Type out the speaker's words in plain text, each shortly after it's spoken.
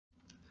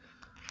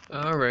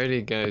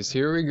Alrighty guys,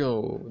 here we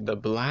go. The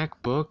Black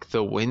Book,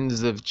 The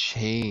Winds of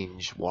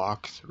Change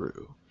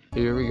walkthrough.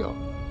 Here we go.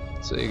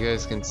 So you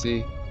guys can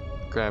see,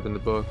 grabbing the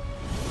book.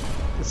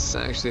 This is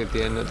actually at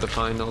the end of the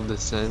final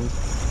descent.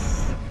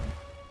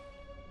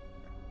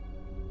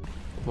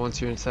 Once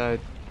you're inside,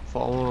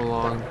 follow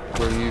along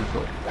where you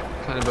go.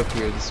 Kind of up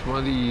here. This is one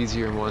of the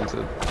easier ones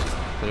that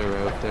are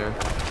out there.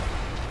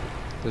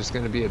 There's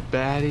going to be a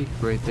baddie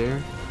right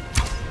there.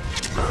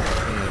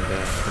 And I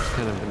was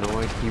kind of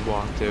annoyed. He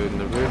walked out in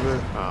the river.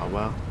 Oh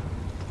well.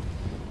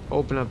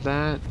 Open up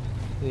that.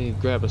 Then you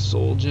grab a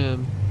soul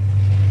gem.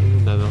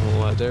 Another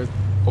whole lot there.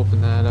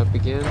 Open that up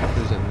again.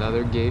 There's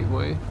another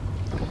gateway.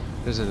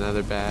 There's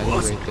another baddie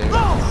right there.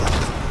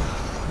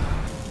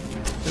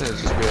 And I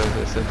just realized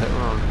I said that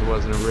wrong. It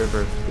wasn't a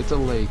river. It's a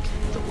lake.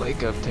 It's a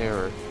lake of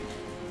terror.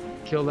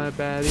 Kill that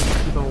baddie.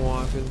 Keep on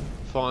walking.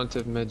 Font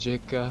of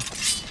Magica.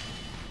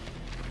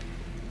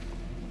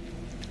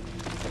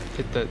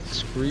 Hit that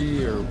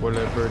scree or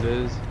whatever it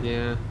is.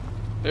 Yeah,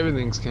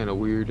 everything's kind of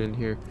weird in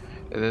here.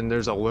 And then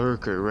there's a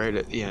lurker right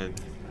at the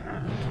end.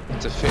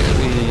 It's a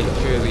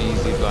fairly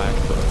easy black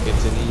book.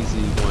 It's an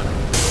easy one.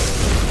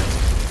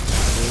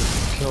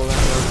 Kill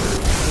that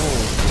lurker.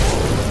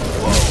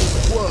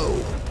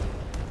 Whoa.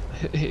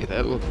 Hey,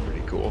 that looked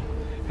pretty cool.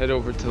 Head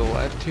over to the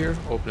left here.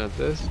 Open up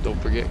this. Don't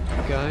forget,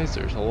 guys,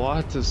 there's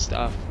lots of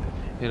stuff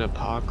in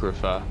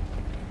Apocrypha.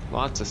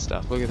 Lots of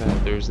stuff. Look at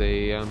that. There's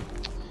a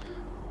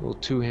little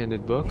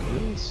two-handed book.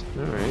 Nice.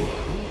 Alright.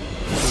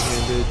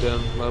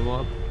 Two-handed level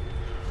up.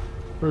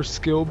 Or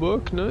skill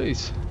book.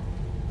 Nice.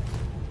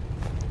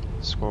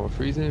 Scroll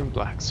freezing.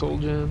 Black soul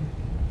gem.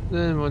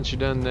 Then once you're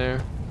done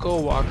there, go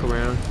walk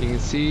around. You can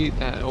see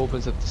that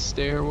opens up the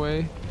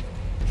stairway.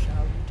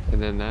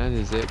 And then that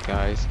is it,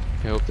 guys.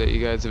 I hope that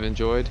you guys have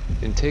enjoyed.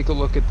 And take a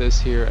look at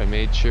this here. I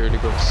made sure to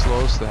go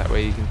slow so that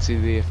way you can see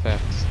the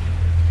effects.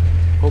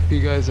 Hope you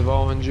guys have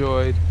all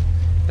enjoyed.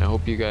 I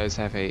hope you guys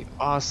have an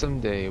awesome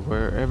day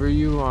wherever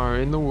you are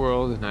in the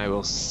world, and I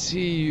will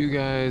see you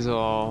guys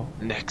all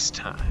next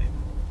time.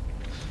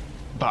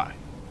 Bye.